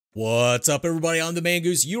What's up everybody, I'm the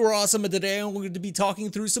Mangoose, you are awesome, and today I'm going to be talking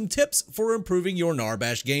through some tips for improving your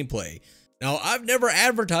Narbash gameplay. Now, I've never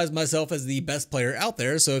advertised myself as the best player out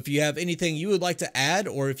there, so if you have anything you would like to add,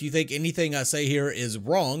 or if you think anything I say here is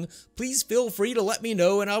wrong, please feel free to let me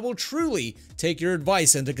know and I will truly take your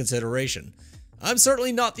advice into consideration. I'm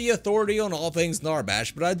certainly not the authority on all things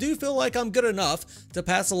Narbash, but I do feel like I'm good enough to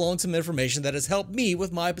pass along some information that has helped me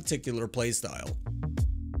with my particular playstyle.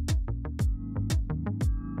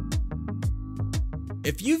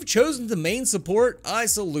 If you've chosen to main support, I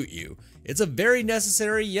salute you. It's a very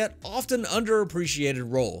necessary yet often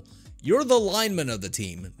underappreciated role. You're the lineman of the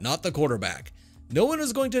team, not the quarterback. No one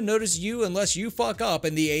is going to notice you unless you fuck up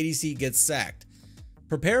and the ADC gets sacked.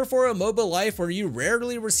 Prepare for a MOBA life where you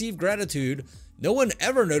rarely receive gratitude. No one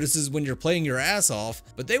ever notices when you're playing your ass off,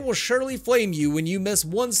 but they will surely flame you when you miss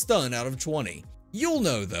one stun out of 20. You'll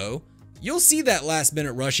know though. You'll see that last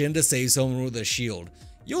minute rush in to save someone with a shield.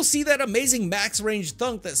 You'll see that amazing max range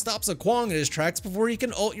thunk that stops a Kwang in his tracks before he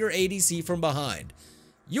can ult your ADC from behind.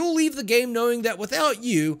 You'll leave the game knowing that without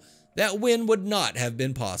you, that win would not have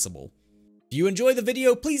been possible. If you enjoy the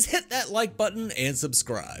video, please hit that like button and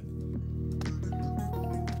subscribe.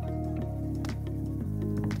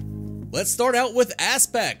 Let's start out with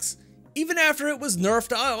aspects. Even after it was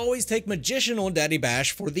nerfed, I always take Magician on Daddy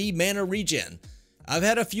Bash for the mana regen. I've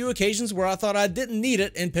had a few occasions where I thought I didn't need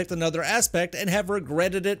it and picked another aspect and have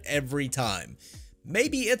regretted it every time.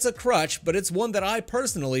 Maybe it's a crutch, but it's one that I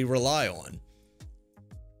personally rely on.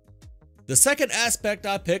 The second aspect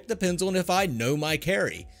I pick depends on if I know my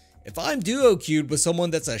carry. If I'm duo queued with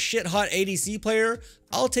someone that's a shit hot ADC player,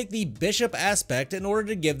 I'll take the Bishop aspect in order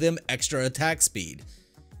to give them extra attack speed.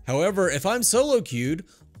 However, if I'm solo queued,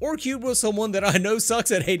 or queued with someone that I know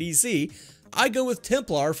sucks at ADC, I go with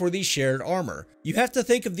Templar for the shared armor. You have to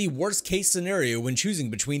think of the worst case scenario when choosing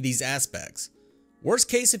between these aspects. Worst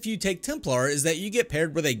case if you take Templar is that you get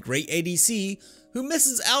paired with a great ADC who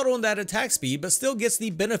misses out on that attack speed but still gets the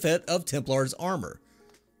benefit of Templar's armor.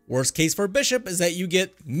 Worst case for Bishop is that you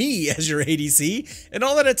get me as your ADC and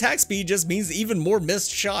all that attack speed just means even more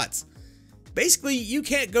missed shots. Basically, you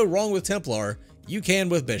can't go wrong with Templar, you can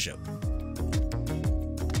with Bishop.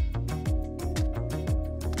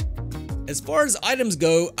 As far as items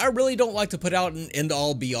go, I really don't like to put out an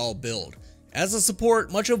end-all be-all build. As a support,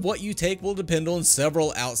 much of what you take will depend on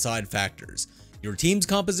several outside factors. Your team's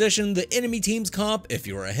composition, the enemy team's comp, if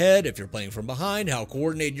you're ahead, if you're playing from behind, how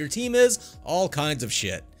coordinated your team is, all kinds of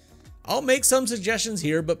shit. I'll make some suggestions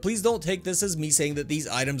here, but please don't take this as me saying that these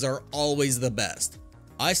items are always the best.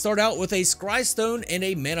 I start out with a Scry Stone and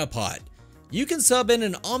a Mana Pot. You can sub in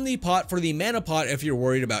an Omni Pot for the Mana Pot if you're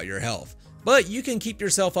worried about your health, but you can keep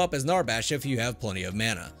yourself up as Narbash if you have plenty of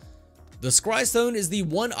mana. The Scry Stone is the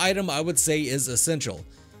one item I would say is essential.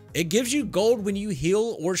 It gives you gold when you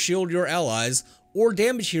heal or shield your allies, or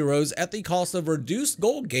damage heroes at the cost of reduced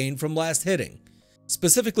gold gain from last hitting.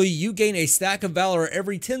 Specifically, you gain a stack of Valor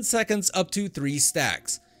every 10 seconds up to 3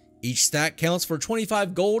 stacks. Each stack counts for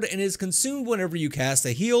 25 gold and is consumed whenever you cast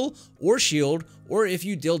a heal or shield, or if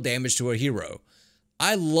you deal damage to a hero.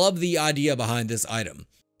 I love the idea behind this item.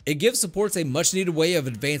 It gives supports a much needed way of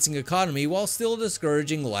advancing economy while still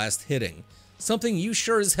discouraging last hitting, something you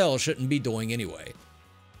sure as hell shouldn't be doing anyway.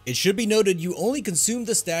 It should be noted you only consume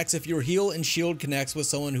the stacks if your heal and shield connects with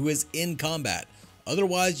someone who is in combat,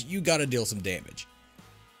 otherwise you gotta deal some damage.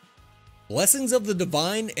 Blessings of the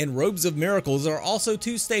Divine and Robes of Miracles are also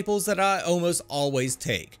two staples that I almost always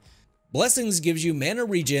take. Blessings gives you mana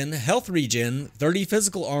regen, health regen, 30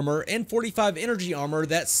 physical armor, and 45 energy armor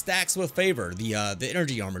that stacks with favor, the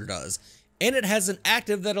energy armor does. And it has an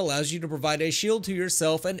active that allows you to provide a shield to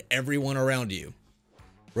yourself and everyone around you.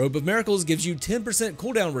 Robe of Miracles gives you 10%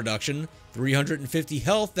 cooldown reduction, 350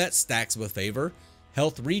 health that stacks with favor,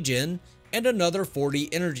 health regen, and another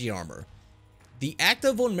 40 energy armor. The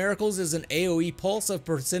active on Miracles is an AoE pulse of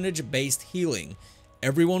percentage-based healing.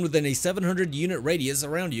 Everyone within a 700 unit radius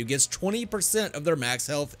around you gets 20% of their max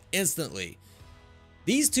health instantly.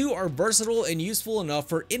 These two are versatile and useful enough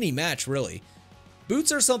for any match really.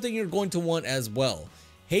 Boots are something you're going to want as well.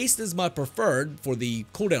 Haste is my preferred for the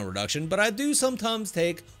cooldown reduction, but I do sometimes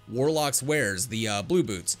take Warlock's Wares, the blue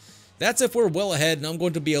boots. That's if we're well ahead and I'm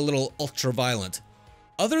going to be a little ultra violent.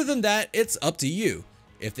 Other than that, it's up to you.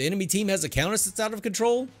 If the enemy team has a Countess that's out of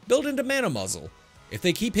control, build into Mana Muzzle. If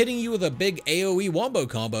they keep hitting you with a big AoE wombo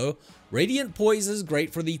combo, Radiant Poise is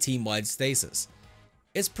great for the team-wide stasis.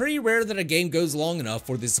 It's pretty rare that a game goes long enough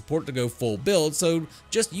for the support to go full build, so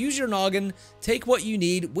just use your noggin, take what you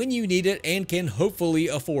need when you need it, and can hopefully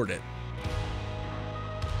afford it.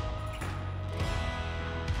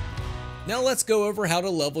 Now let's go over how to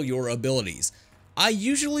level your abilities. I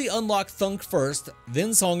usually unlock Thunk first,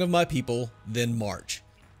 then Song of My People, then March.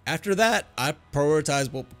 After that, I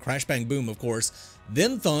prioritize, well, Crash Bang Boom of course,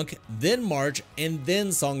 then Thunk, then March, and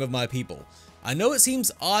then Song of My People. I know it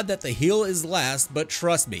seems odd that the heal is last, but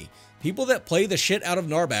trust me, people that play the shit out of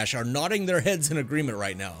Narbash are nodding their heads in agreement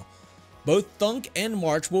right now. Both Thunk and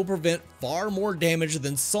March will prevent far more damage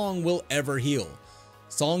than Song will ever heal.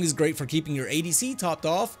 Song is great for keeping your ADC topped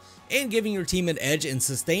off and giving your team an edge in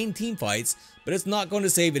sustained team fights, but it's not going to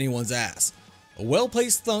save anyone's ass. A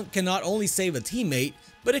well-placed Thunk can not only save a teammate,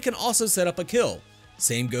 but it can also set up a kill.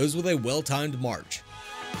 Same goes with a well-timed March.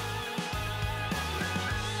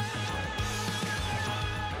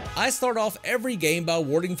 I start off every game by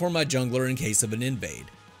warding for my jungler in case of an invade.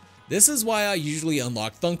 This is why I usually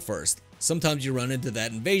unlock Thunk first. Sometimes you run into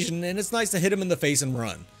that invasion and it's nice to hit him in the face and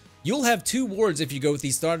run. You'll have 2 wards if you go with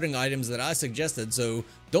these starting items that I suggested, so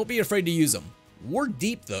don't be afraid to use them. Ward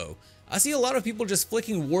deep though. I see a lot of people just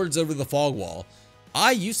flicking wards over the fog wall.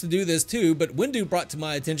 I used to do this too, but Windu brought to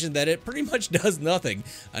my attention that it pretty much does nothing,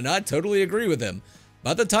 and I totally agree with him.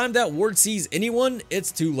 By the time that ward sees anyone,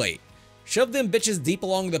 it's too late. Shove them bitches deep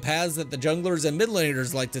along the paths that the junglers and mid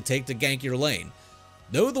laners like to take to gank your lane.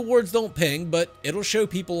 No, the wards don't ping, but it'll show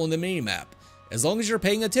people on the minimap. As long as you're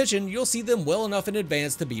paying attention, you'll see them well enough in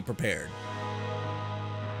advance to be prepared.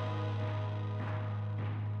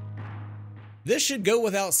 This should go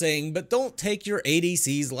without saying, but don't take your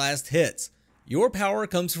ADC's last hits. Your power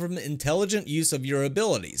comes from intelligent use of your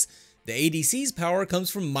abilities. The ADC's power comes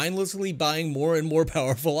from mindlessly buying more and more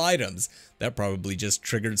powerful items. That probably just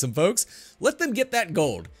triggered some folks. Let them get that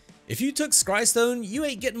gold. If you took Scrystone, you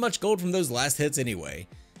ain't getting much gold from those last hits anyway.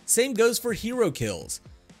 Same goes for hero kills.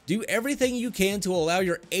 Do everything you can to allow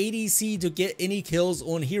your ADC to get any kills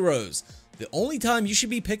on heroes. The only time you should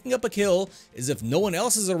be picking up a kill is if no one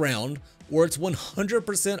else is around, or it's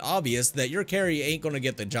 100% obvious that your carry ain't gonna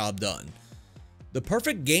get the job done. The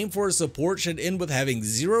perfect game for a support should end with having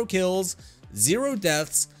 0 kills, 0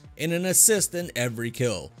 deaths, and an assist in every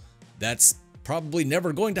kill. That's probably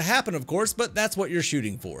never going to happen, of course, but that's what you're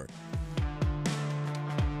shooting for.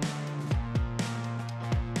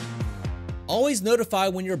 Always notify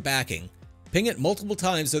when you're backing. Ping it multiple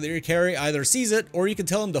times so that your carry either sees it or you can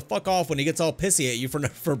tell him to fuck off when he gets all pissy at you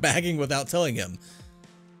for backing without telling him.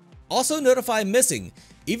 Also notify missing.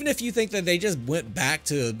 Even if you think that they just went back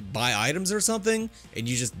to buy items or something and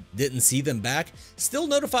you just didn't see them back, still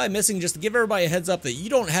notify missing just to give everybody a heads up that you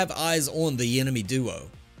don't have eyes on the enemy duo.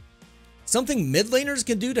 Something mid laners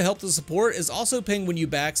can do to help the support is also ping when you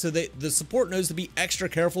back so that the support knows to be extra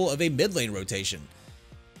careful of a mid lane rotation.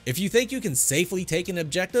 If you think you can safely take an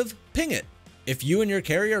objective, ping it. If you and your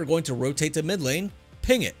carry are going to rotate to mid lane,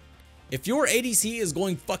 ping it. If your ADC is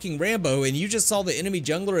going fucking Rambo and you just saw the enemy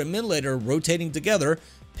jungler and mid laner rotating together,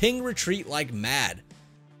 ping retreat like mad.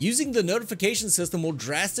 Using the notification system will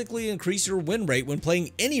drastically increase your win rate when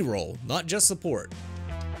playing any role, not just support.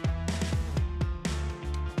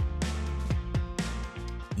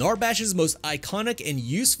 Narbash's most iconic and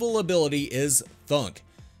useful ability is Thunk.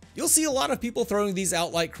 You'll see a lot of people throwing these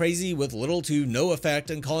out like crazy with little to no effect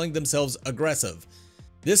and calling themselves aggressive.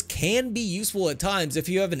 This can be useful at times if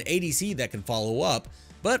you have an ADC that can follow up,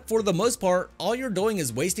 but for the most part, all you're doing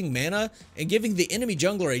is wasting mana and giving the enemy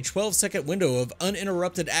jungler a 12-second window of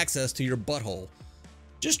uninterrupted access to your butthole.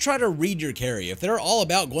 Just try to read your carry. If they're all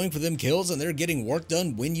about going for them kills and they're getting work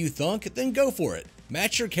done when you thunk, then go for it.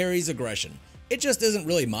 Match your carry's aggression. It just isn't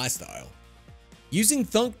really my style. Using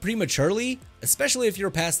Thunk prematurely, especially if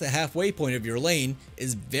you're past the halfway point of your lane,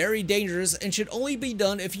 is very dangerous and should only be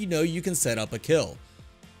done if you know you can set up a kill.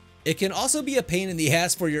 It can also be a pain in the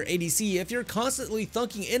ass for your ADC if you're constantly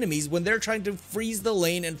thunking enemies when they're trying to freeze the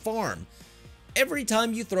lane and farm. Every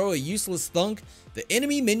time you throw a useless thunk, the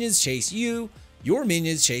enemy minions chase you, your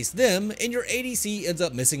minions chase them, and your ADC ends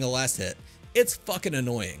up missing a last hit. It's fucking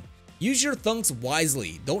annoying. Use your thunks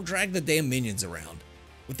wisely, don't drag the damn minions around.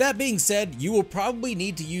 With that being said, you will probably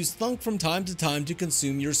need to use Thunk from time to time to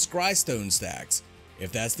consume your Scrystone stacks.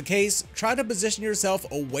 If that's the case, try to position yourself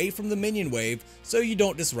away from the minion wave so you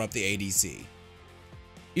don't disrupt the ADC.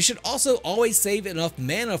 You should also always save enough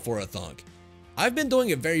mana for a Thunk. I've been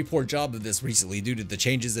doing a very poor job of this recently due to the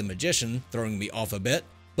changes in Magician throwing me off a bit,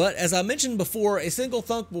 but as I mentioned before, a single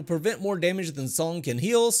Thunk will prevent more damage than Song can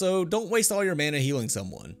heal, so don't waste all your mana healing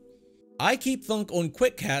someone. I keep Thunk on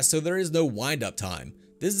quick cast so there is no wind up time.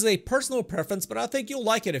 This is a personal preference, but I think you'll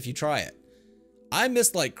like it if you try it. I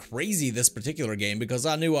missed like crazy this particular game because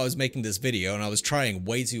I knew I was making this video and I was trying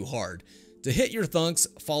way too hard. To hit your thunks,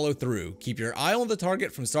 follow through. Keep your eye on the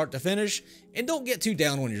target from start to finish, and don't get too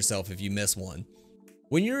down on yourself if you miss one.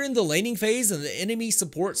 When you're in the laning phase and the enemy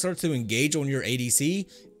support starts to engage on your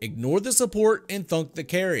ADC, ignore the support and thunk the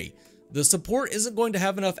carry. The support isn't going to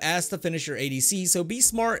have enough ass to finish your ADC, so be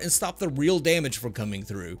smart and stop the real damage from coming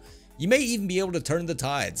through. You may even be able to turn the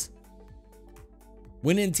tides.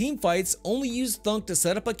 When in team fights, only use thunk to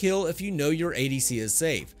set up a kill if you know your ADC is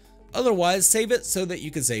safe. Otherwise, save it so that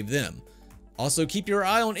you can save them. Also, keep your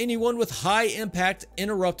eye on anyone with high impact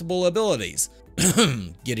interruptible abilities.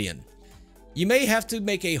 Gideon. You may have to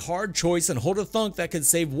make a hard choice and hold a thunk that can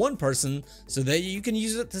save one person so that you can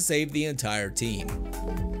use it to save the entire team.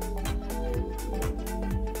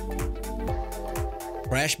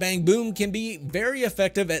 Crash Bang Boom can be very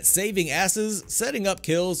effective at saving asses, setting up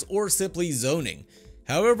kills, or simply zoning.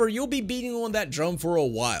 However, you'll be beating on that drum for a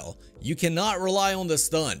while. You cannot rely on the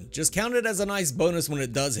stun, just count it as a nice bonus when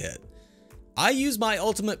it does hit. I use my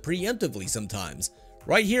ultimate preemptively sometimes.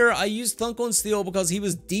 Right here, I used Thunk on Steel because he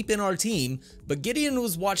was deep in our team, but Gideon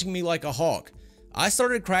was watching me like a hawk. I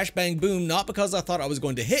started Crash Bang Boom not because I thought I was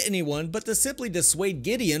going to hit anyone, but to simply dissuade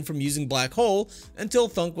Gideon from using Black Hole until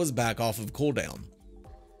Thunk was back off of cooldown.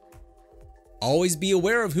 Always be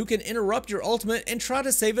aware of who can interrupt your ultimate and try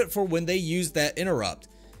to save it for when they use that interrupt.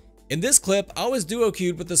 In this clip, I was duo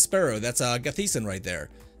queued with the Sparrow, that's Gathesan right there.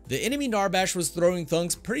 The enemy Narbash was throwing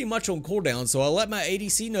thunks pretty much on cooldown, so I let my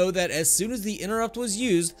ADC know that as soon as the interrupt was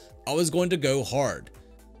used, I was going to go hard.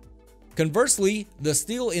 Conversely, the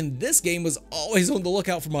Steel in this game was always on the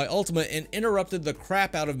lookout for my ultimate and interrupted the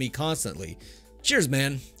crap out of me constantly. Cheers,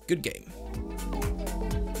 man. Good game.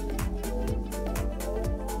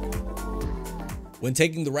 When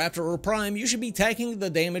taking the Raptor or Prime, you should be tanking the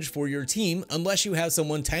damage for your team unless you have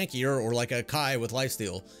someone tankier or like a Kai with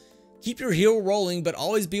lifesteal. Keep your heal rolling, but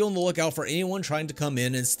always be on the lookout for anyone trying to come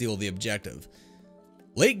in and steal the objective.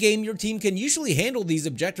 Late game, your team can usually handle these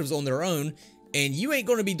objectives on their own, and you ain't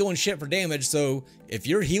going to be doing shit for damage, so if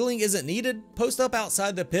your healing isn't needed, post up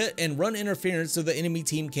outside the pit and run interference so the enemy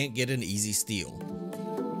team can't get an easy steal.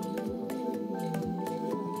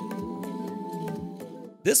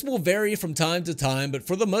 This will vary from time to time, but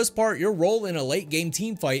for the most part, your role in a late game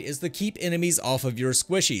team fight is to keep enemies off of your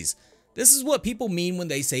squishies. This is what people mean when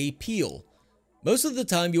they say peel. Most of the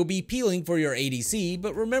time you'll be peeling for your ADC,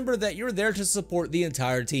 but remember that you're there to support the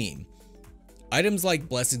entire team. Items like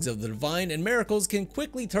Blessings of the Divine and Miracles can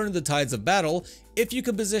quickly turn the tides of battle if you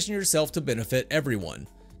can position yourself to benefit everyone.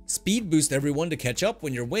 Speed boost everyone to catch up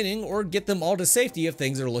when you're winning or get them all to safety if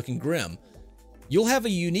things are looking grim. You'll have a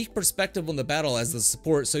unique perspective on the battle as the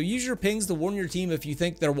support, so use your pings to warn your team if you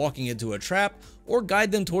think they're walking into a trap or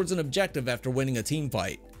guide them towards an objective after winning a team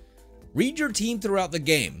fight. Read your team throughout the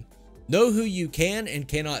game. Know who you can and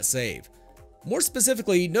cannot save. More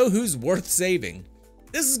specifically, know who's worth saving.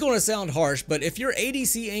 This is going to sound harsh, but if your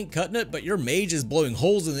ADC ain't cutting it but your mage is blowing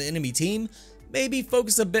holes in the enemy team, maybe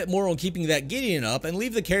focus a bit more on keeping that Gideon up and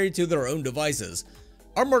leave the carry to their own devices.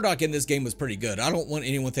 Our Murdoch in this game was pretty good. I don't want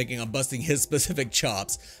anyone thinking I'm busting his specific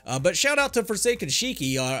chops. But shout out to Forsaken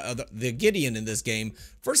Shiki, the Gideon in this game.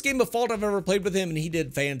 First game of Fault I've ever played with him, and he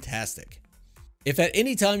did fantastic. If at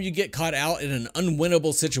any time you get caught out in an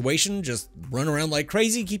unwinnable situation, just run around like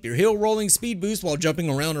crazy, keep your heal rolling, speed boost while jumping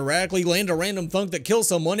around erratically, land a random thunk that kills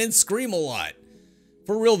someone, and scream a lot.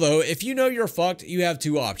 For real though, if you know you're fucked, you have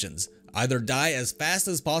two options. Either die as fast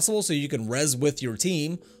as possible so you can res with your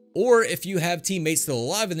team, or if you have teammates still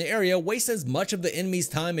alive in the area, waste as much of the enemy's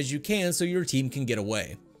time as you can so your team can get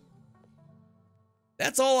away.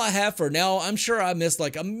 That's all I have for now. I'm sure I missed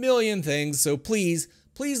like a million things, so please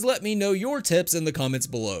let me know your tips in the comments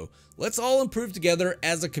below. Let's all improve together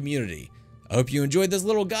as a community. I hope you enjoyed this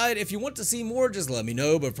little guide. If you want to see more, just let me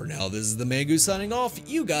know, but for now, this is the Mangoose signing off.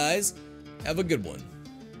 You guys have a good one.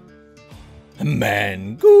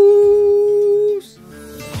 Mangoose!